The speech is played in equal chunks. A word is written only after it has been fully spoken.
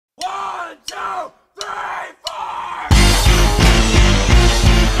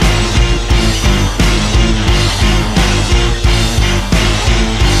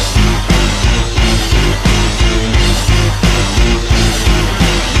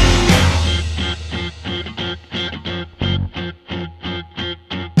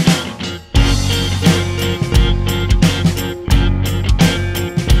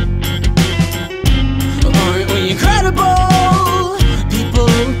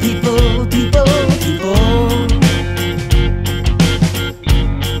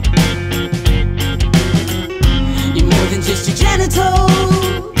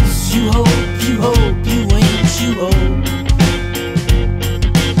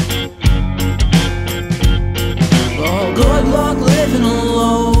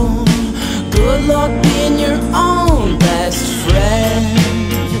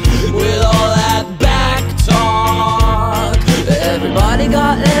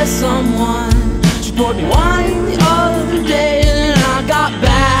with someone. She poured me wine the other day, and I got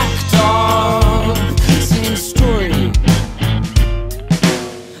backed off. Same story.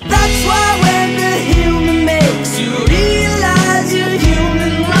 That's why when the human makes you realize you're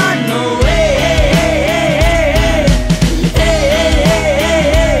human, run away.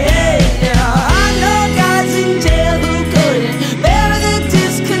 I know guys in jail who couldn't bear the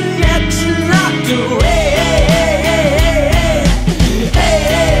disconnection, locked away.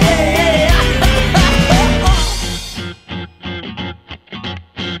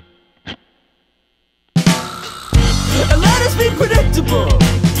 Let us be predictable.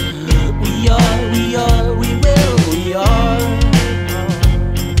 We are, we will, we are.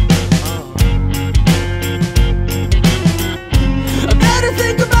 Better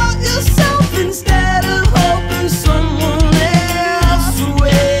think about yourself instead of hoping someone else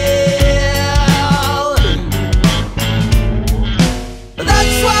will.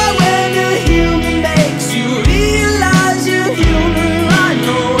 That's why when a human makes you realize you're human, run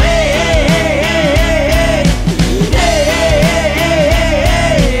away.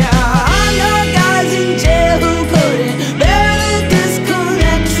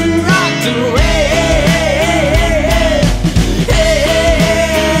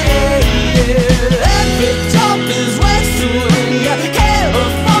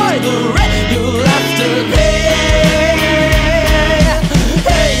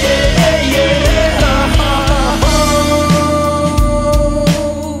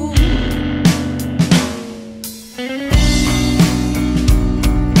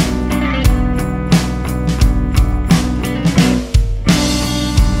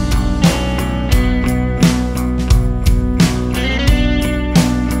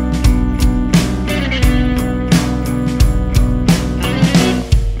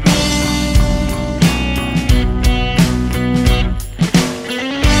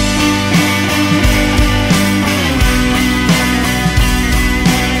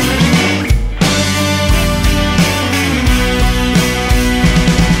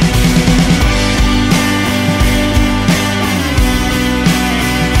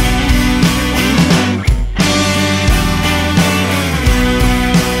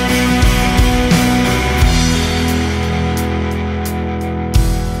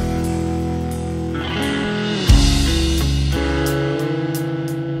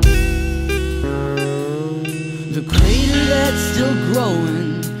 The crater that's still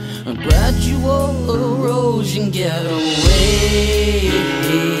growing, a gradual erosion. Get away.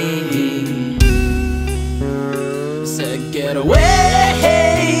 Said get away.